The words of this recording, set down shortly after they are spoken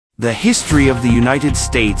The history of the United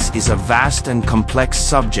States is a vast and complex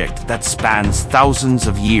subject that spans thousands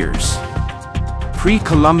of years.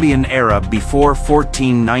 Pre-Columbian era before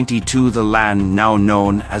 1492, the land now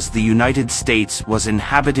known as the United States was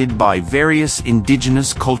inhabited by various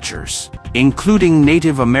indigenous cultures, including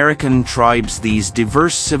Native American tribes. These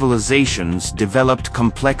diverse civilizations developed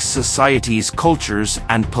complex societies, cultures,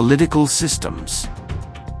 and political systems.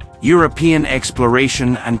 European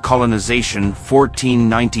exploration and colonization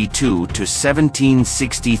 1492 to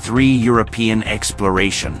 1763. European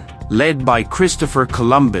exploration, led by Christopher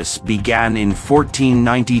Columbus, began in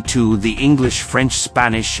 1492. The English, French,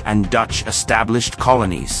 Spanish, and Dutch established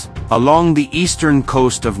colonies along the eastern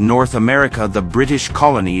coast of North America. The British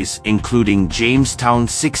colonies, including Jamestown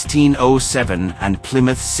 1607 and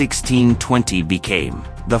Plymouth 1620, became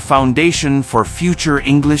the foundation for future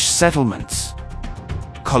English settlements.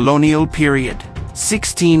 Colonial Period,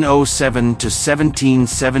 1607 to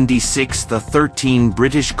 1776. The 13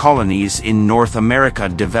 British colonies in North America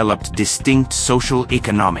developed distinct social,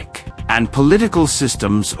 economic, and political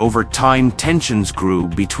systems. Over time, tensions grew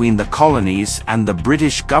between the colonies and the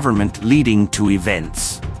British government, leading to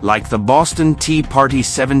events like the Boston Tea Party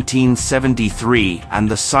 1773 and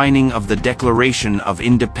the signing of the Declaration of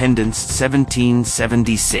Independence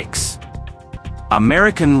 1776.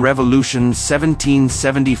 American Revolution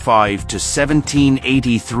 1775 to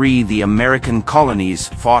 1783. The American colonies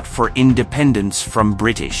fought for independence from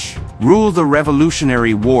British rule. The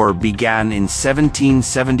Revolutionary War began in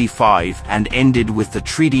 1775 and ended with the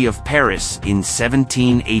Treaty of Paris in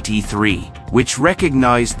 1783, which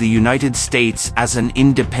recognized the United States as an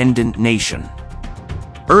independent nation.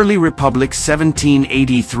 Early Republic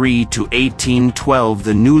 1783 to 1812.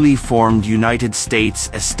 The newly formed United States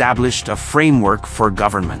established a framework for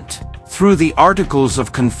government through the Articles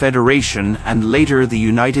of Confederation and later the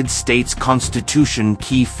United States Constitution.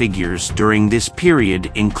 Key figures during this period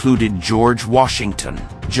included George Washington,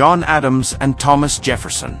 John Adams, and Thomas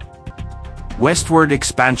Jefferson. Westward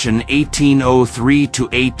expansion 1803 to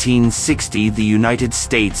 1860. The United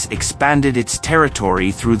States expanded its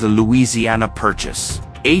territory through the Louisiana Purchase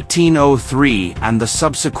 1803 and the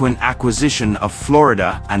subsequent acquisition of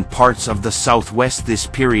Florida and parts of the Southwest. This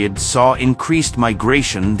period saw increased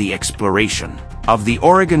migration, the exploration of the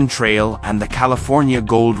Oregon Trail, and the California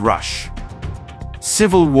Gold Rush.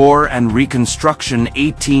 Civil War and Reconstruction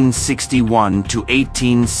 1861 to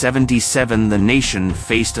 1877. The nation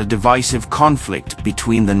faced a divisive conflict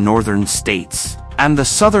between the northern states and the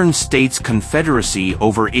Southern States Confederacy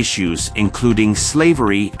over issues including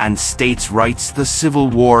slavery and states' rights. The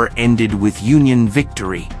Civil War ended with Union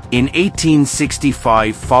victory in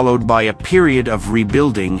 1865, followed by a period of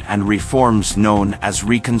rebuilding and reforms known as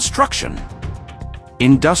Reconstruction.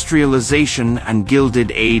 Industrialization and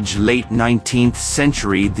Gilded Age. Late 19th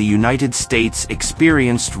century, the United States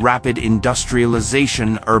experienced rapid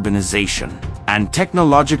industrialization, urbanization, and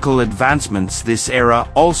technological advancements. This era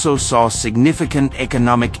also saw significant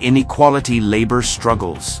economic inequality, labor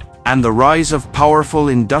struggles, and the rise of powerful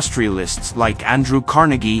industrialists like Andrew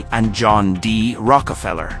Carnegie and John D.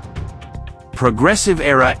 Rockefeller. Progressive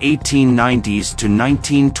era 1890s to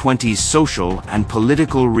 1920s. Social and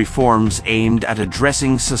political reforms aimed at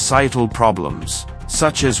addressing societal problems,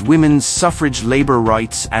 such as women's suffrage, labor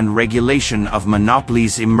rights, and regulation of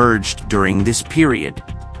monopolies emerged during this period.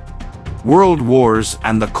 World Wars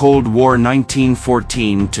and the Cold War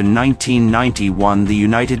 1914 to 1991. The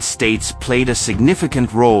United States played a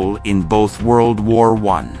significant role in both World War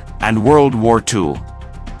I and World War II.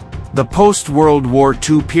 The post-World War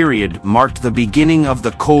II period marked the beginning of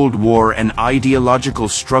the Cold War, an ideological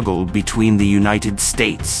struggle between the United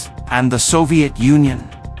States and the Soviet Union.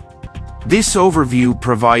 This overview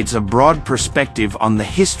provides a broad perspective on the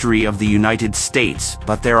history of the United States,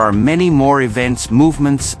 but there are many more events,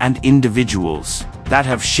 movements, and individuals that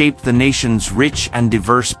have shaped the nation's rich and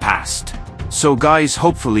diverse past. So guys,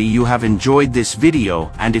 hopefully you have enjoyed this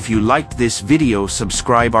video, and if you liked this video,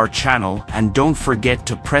 subscribe our channel and don't forget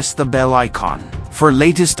to press the bell icon for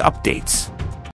latest updates.